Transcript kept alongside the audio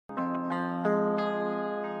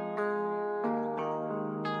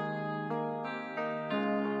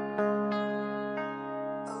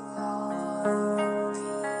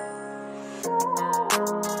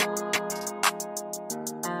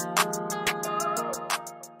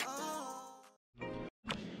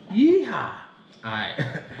Yeah. Alright.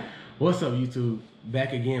 What's up, YouTube?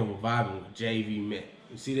 Back again with vibing with JEVYMAC.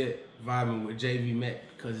 You see that? Vibing with JEVYMAC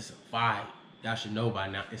because it's a vibe. Y'all should know by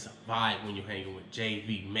now it's a vibe when you're hanging with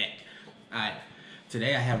JEVYMAC. Alright.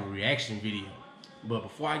 Today I have a reaction video. But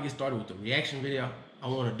before I get started with the reaction video, I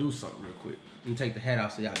want to do something real quick. Let me take the hat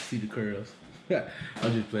off so y'all can see the curls.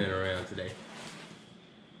 I'm just playing around today.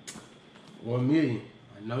 1 million.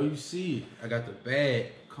 I know you see it. I got the bag.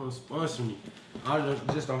 Come sponsor me. I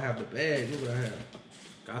just don't have the bag. Look what I have.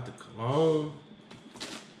 Got the cologne.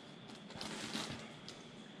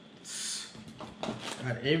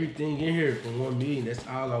 Got everything in here for 1 million. That's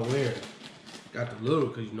all I wear. Got the little,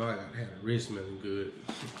 cause you know I gotta have the wrist smelling good.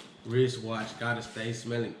 Wrist watch gotta stay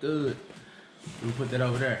smelling good. Let me put that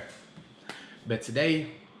over there. But today,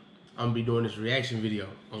 I'm gonna be doing this reaction video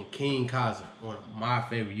on KingKaiser, one of my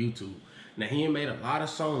favorite YouTube. Now he ain't made a lot of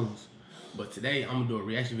songs, but today I'm gonna do a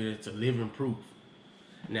reaction video to Living Proof.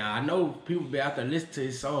 Now I know people be out there listening to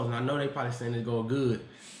his songs, and I know they probably saying it's going good,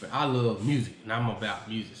 but I love music, and I'm about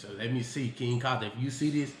music. So let me see, KingKaiser, if you see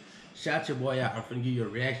this, shout your boy out. I'm finna give you a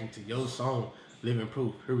reaction to your song, Living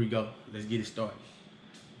Proof. Here we go. Let's get it started.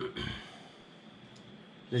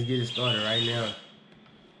 Let's get it started right now.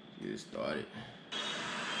 Get it started.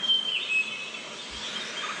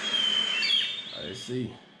 Let's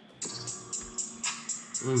see.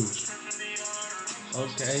 Okay.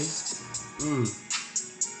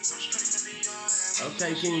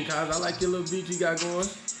 Okay, KingKaiser, I like your little beat you got going.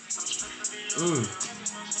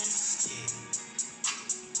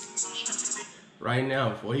 Right now,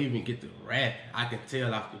 before he even get to rap, I can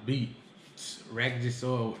tell off the beat. Rap just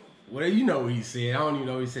so, well, you know what he said. I don't even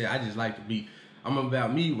know what he said. I just like the beat. I'm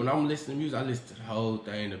about me. When I'm listening to music, I listen to the whole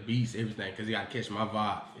thing, the beats, everything, because you got to catch my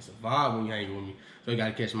vibe. It's a vibe when you hang with me. So you got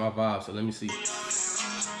to catch my vibe. So let me see.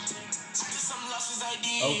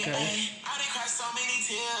 Okay.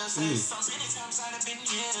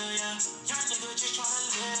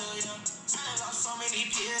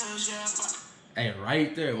 Hey,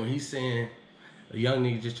 right there, when he's saying a young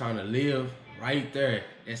nigga just trying to live, right there,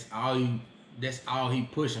 that's all he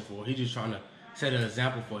pushing for. He just trying to set an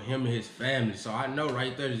example for him and his family. So I know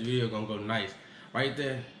right there this video gonna go nice. Right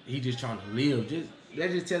there, he just trying to live. They're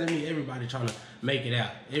just telling me everybody trying to make it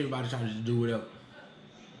out. Everybody trying to just do whatever.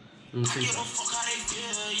 Let me see.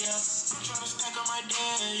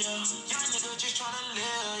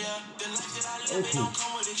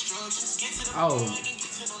 Oh,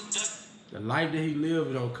 the life that he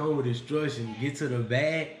live don't come with instruction. Get to the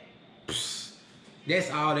bag. Psst. That's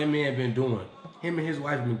all that man been doing. Him and his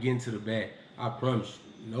wife been getting to the bag. I promise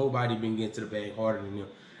you, nobody been getting to the bag harder than him.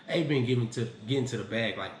 They been getting to the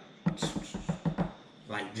bag like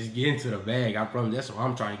just getting to the bag. I promise. That's what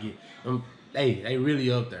I'm trying to get. They really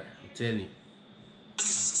up there. I'm telling you.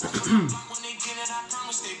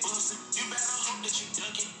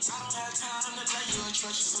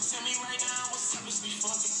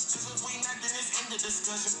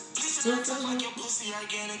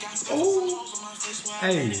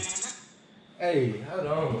 Hey, hold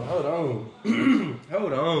on.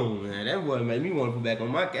 Hold on, man. That boy made me want to put back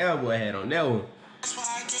on my cowboy hat on that one.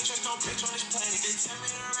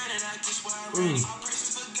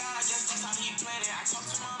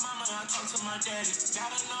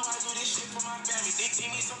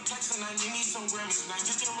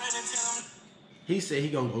 He said he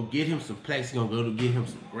gonna go get him some plaques. He gonna go to get him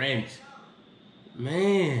some Grammys.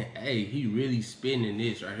 Man, hey, he really spinning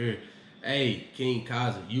this right here. Hey,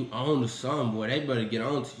 KingKaiser, you own the song, boy. They better get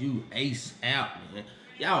on to you ASAP, man.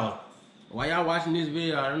 Y'all, while y'all watching this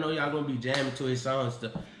video, I don't know y'all gonna be jamming to his songs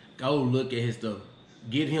stuff. Go look at his stuff.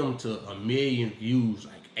 Get him to 1 million views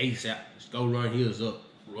like ASAP. Just go run his up.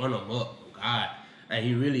 Run them up. Oh, God. Hey,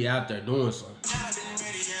 he really out there doing something.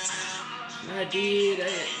 I did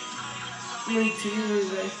that. 3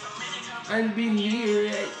 tears, eh? I've been here,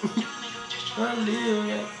 eh? I live,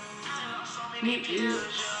 eh?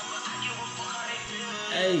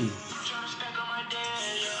 Hey.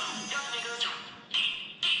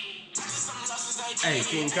 Hey,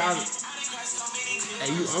 KingKaiser.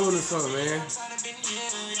 Hey, you own something, man.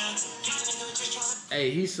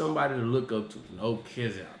 Hey, he's somebody to look up to. No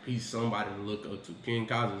kids out. He's somebody to look up to.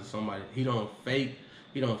 KingKaiser is somebody. He don't fake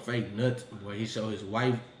nothing, boy. He show his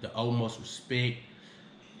wife the utmost respect.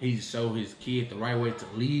 He show his kid the right way to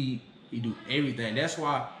lead. He do everything. That's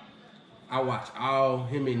why I watch all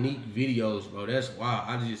him and Neek videos, bro. That's why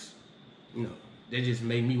I just, you know, that just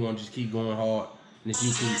make me want to just keep going hard. And if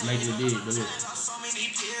you keep making it big, but look,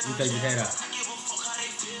 let me take your hat out.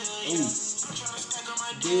 Ooh,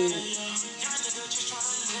 yeah.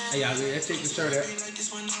 Hey, y'all, let's take the shirt out.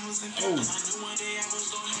 Oh.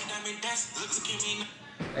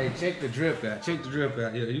 Hey, check the drip out. Check the drip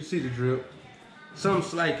out. Yeah, you see the drip. Some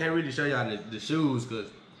slight, can't really show y'all the shoes because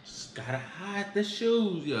gotta hide the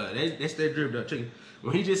shoes. Yeah, that's that drip though. Check it.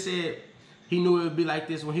 When he just said he knew it would be like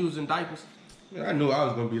this when he was in diapers, I knew I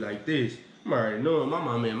was gonna be like this. I'm already knowing my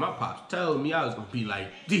mama and my pops told me I was gonna be like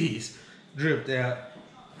this. Dripped out.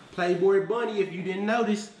 Playboy Bunny, if you didn't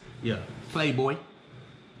notice. Yeah, Playboy.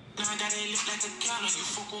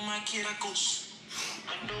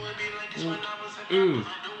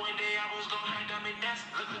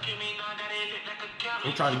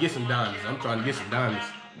 I'm trying to get some diamonds. I'm trying to get some diamonds.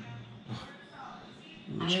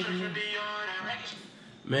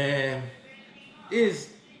 Man,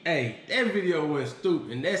 hey, that video was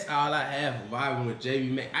stupid, and that's all I have for vibing with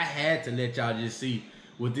JEVYMAC. I had to let y'all just see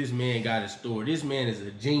what this man got in store. This man is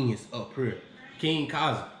a genius up here.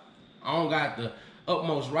 KingKaiser. I don't got the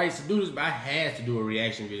utmost rights to do this, but I had to do a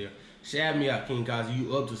reaction video. Shout me out, KingKaiser.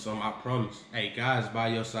 You up to something, I promise. Hey, guys, by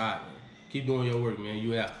your side, man. Keep doing your work, man.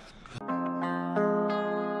 You out.